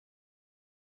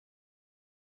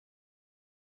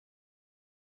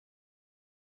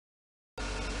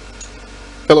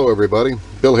Hello everybody,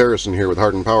 Bill Harrison here with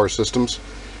Hardened Power Systems.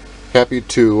 Happy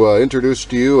to introduce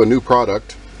to you a new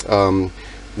product.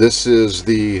 This is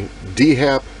the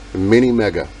DHAP Mini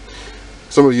Mega.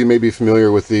 Some of you may be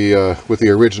familiar with the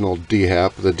original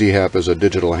DHAP. The DHAP is a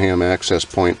digital ham access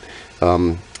point.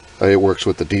 It works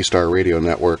with the Dstar radio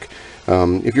network.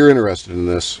 If you're interested in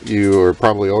this, you are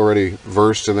probably already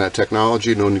versed in that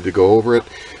technology, no need to go over it.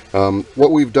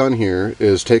 What we've done here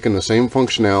is taken the same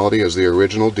functionality as the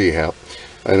original DHAP,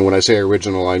 and when I say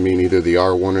original I mean either the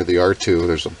R1 or the R2,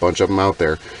 there's a bunch of them out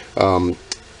there,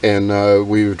 and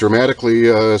we've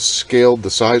dramatically scaled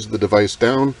the size of the device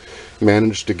down,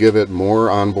 managed to give it more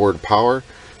onboard power,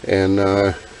 and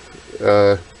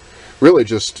really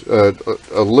just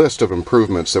a list of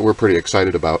improvements that we're pretty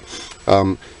excited about.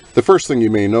 The first thing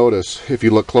you may notice, if you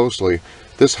look closely,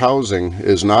 this housing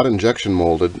is not injection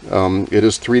molded. It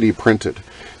is 3D printed,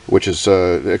 which is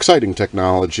exciting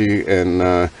technology,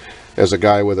 and as a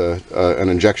guy with an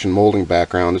injection molding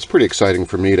background, it's pretty exciting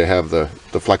for me to have the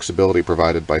flexibility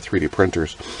provided by 3D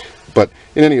printers. But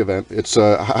in any event, it's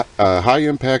a high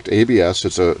impact ABS.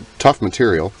 It's a tough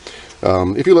material.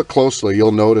 If you look closely,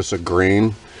 you'll notice a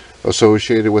grain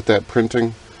associated with that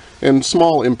printing and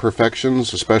small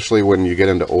imperfections, especially when you get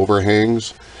into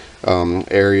overhangs,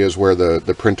 areas where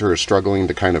the printer is struggling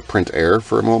to kind of print air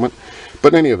for a moment.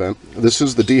 But in any event, this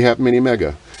is the DHAP Mini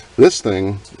Mega. This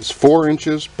thing is 4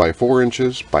 inches by 4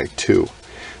 inches by 2.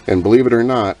 And believe it or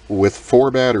not, with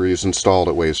 4 batteries installed,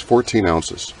 it weighs 14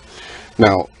 ounces.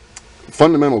 Now,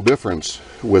 fundamental difference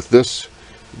with this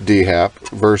DHAP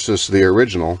versus the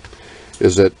original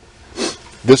is that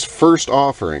this first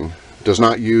offering does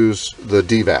not use the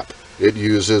DVAP. It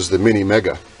uses the Mini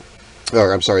Mega,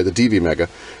 or I'm sorry, the DV Mega,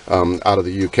 out of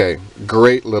the UK.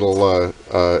 Great little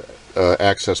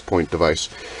access point device.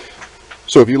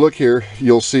 So if you look here,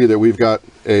 you'll see that we've got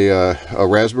a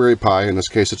Raspberry Pi. In this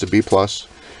case, it's a B+, the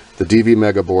DV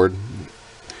Mega board.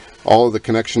 All of the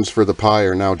connections for the Pi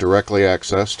are now directly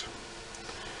accessed.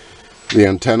 The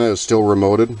antenna is still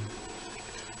remoted.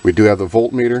 We do have the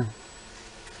voltmeter.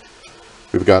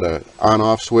 We've got an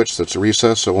on-off switch that's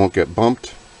recessed so it won't get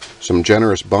bumped. Some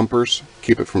generous bumpers,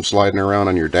 keep it from sliding around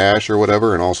on your dash or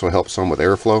whatever, and also help some with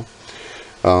airflow.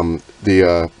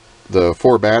 The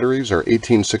 4 batteries are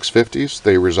 18650s.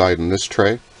 They reside in this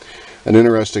tray. An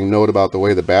interesting note about the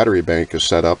way the battery bank is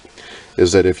set up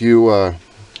is that if you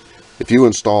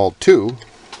install 2,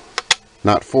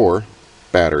 not 4,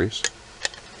 batteries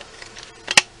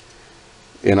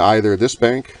in either this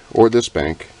bank or this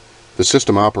bank, the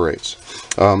system operates,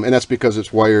 and that's because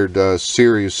it's wired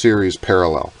series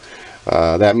parallel.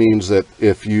 That means that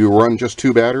if you run just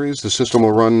 2 batteries, the system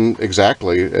will run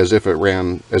exactly as if you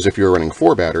were running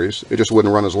 4 batteries. It just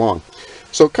wouldn't run as long.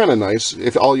 So kind of nice.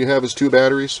 If all you have is 2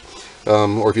 batteries,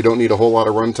 or if you don't need a whole lot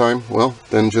of runtime, well,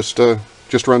 then just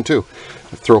run 2.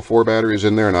 Throw 4 batteries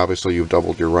in there, and obviously you've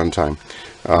doubled your runtime.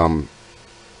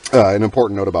 An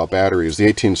important note about batteries: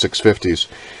 the 18650s.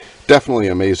 Definitely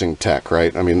amazing tech,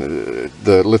 right? I mean,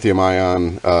 the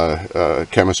lithium-ion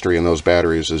chemistry in those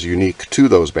batteries is unique to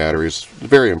those batteries.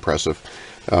 Very impressive.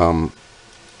 And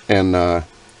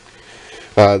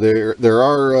there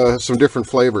are some different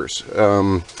flavors,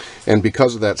 and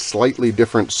because of that, slightly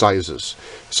different sizes.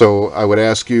 So I would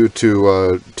ask you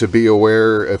to be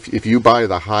aware, if you buy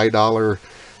the high-dollar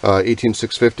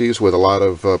 18650s with a lot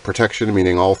of protection,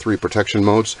 meaning all 3 protection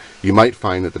modes, you might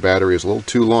find that the battery is a little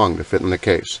too long to fit in the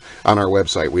case. On our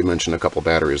website we mentioned a couple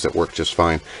batteries that work just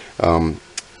fine.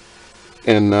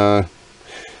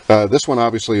 This one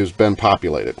obviously has been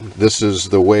populated. This is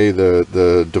the way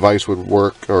the device would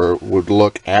work, or would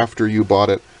look after you bought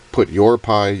it. Put your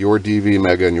Pi, your DV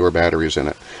Mega, and your batteries in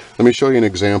it. Let me show you an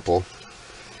example.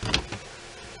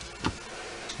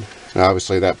 Now,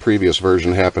 obviously that previous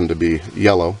version happened to be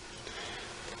yellow.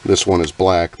 This one is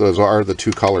black. Those are the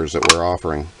 2 colors that we're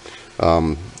offering,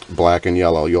 black and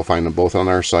yellow. You'll find them both on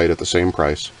our site at the same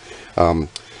price. But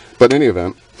in any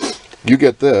event, you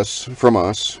get this from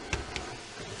us.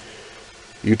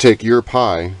 You take your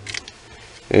Pi,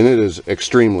 and it is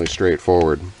extremely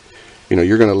straightforward. You know,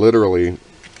 you're going to literally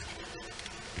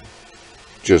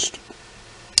just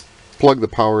plug the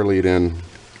power lead in,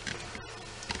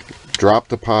 drop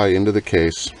the Pi into the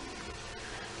case,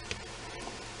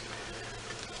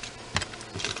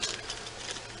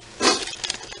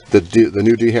 the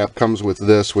new DHAP comes with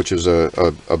this, which is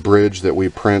a bridge that we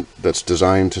print that's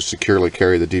designed to securely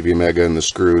carry the DV Mega and the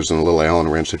screws and a little Allen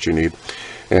wrench that you need.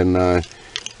 And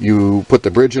you put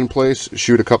the bridge in place,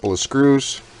 shoot a couple of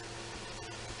screws,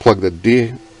 plug the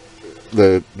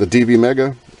DV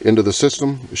Mega into the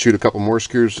system, shoot a couple more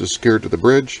screws to secure it to the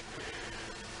bridge,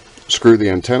 screw the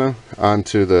antenna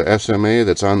onto the SMA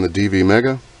that's on the DV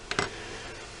Mega,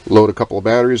 load a couple of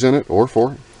batteries in it, or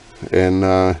 4, and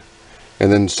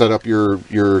then set up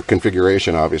your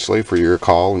configuration, obviously, for your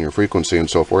call and your frequency and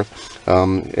so forth.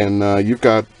 You've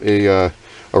got a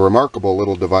remarkable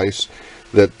little device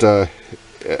that,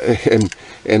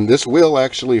 and this will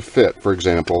actually fit, for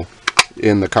example,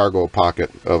 in the cargo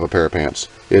pocket of a pair of pants.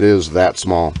 It is that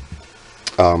small.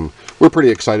 We're pretty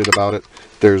excited about it.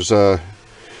 There's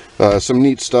some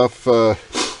neat stuff.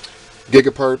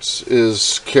 Gigaparts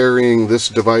is carrying this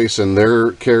device, and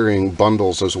they're carrying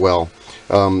bundles as well.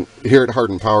 Here at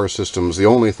Hardened Power Systems, the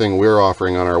only thing we're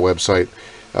offering on our website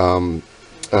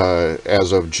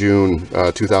as of June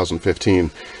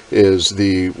 2015 is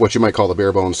what you might call the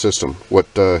bare bones system.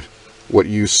 What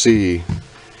you see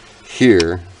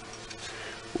here,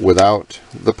 without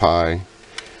the Pi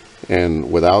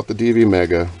and without the DV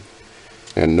Mega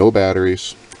and no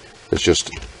batteries, it's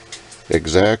just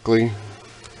exactly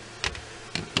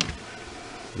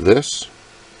this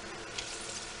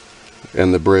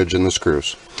and the bridge and the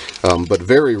screws, but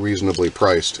very reasonably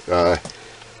priced. The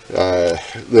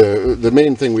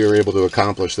main thing we were able to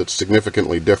accomplish that's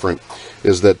significantly different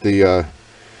is that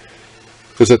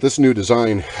this new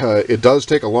design, it does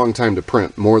take a long time to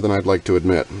print, more than I'd like to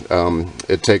admit.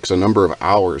 It takes a number of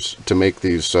hours to make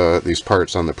these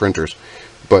parts on the printers,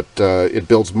 but it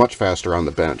builds much faster on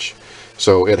the bench.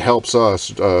 So it helps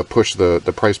us push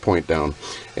the price point down,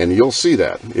 and you'll see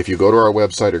that if you go to our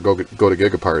website or go to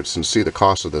Gigaparts and see the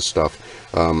cost of this stuff.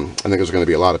 I think there's going to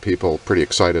be a lot of people pretty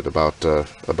excited about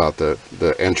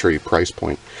the entry price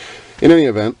point. In any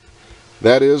event,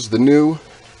 that is the new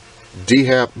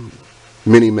DHAP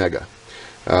Mini Mega.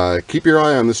 Keep your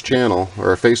eye on this channel,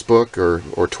 or Facebook,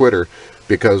 or Twitter,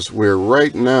 because we're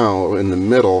right now in the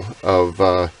middle of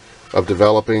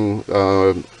developing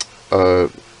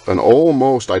an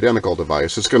almost identical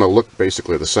device. It's going to look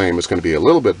basically the same. It's going to be a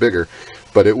little bit bigger,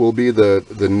 but it will be the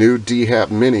new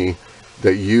DHAP Mini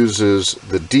that uses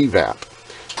the DVAP.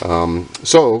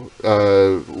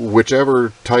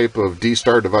 Whichever type of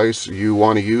Dstar device you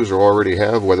want to use or already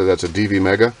have, whether that's a DV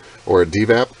Mega or a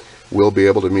DVAP, will be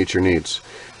able to meet your needs.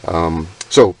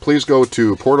 So please go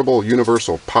to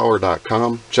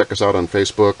portableuniversalpower.com. Check us out on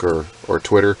Facebook or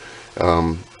Twitter.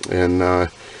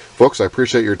 Folks, I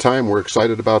appreciate your time. We're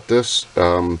excited about this.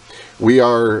 We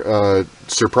are,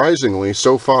 surprisingly,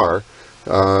 so far,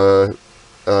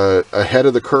 ahead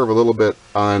of the curve a little bit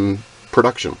on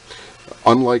production.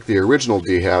 Unlike the original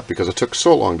DHAP, because it took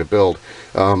so long to build,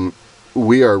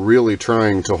 we are really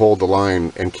trying to hold the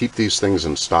line and keep these things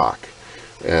in stock.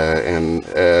 And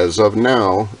as of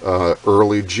now,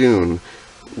 early June,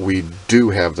 we do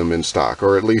have them in stock,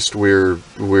 or at least we're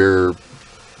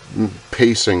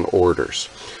pacing orders.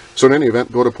 So in any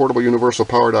event, go to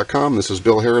portableuniversalpower.com. This is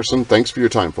Bill Harrison. Thanks for your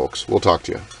time, folks. We'll talk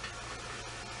to you.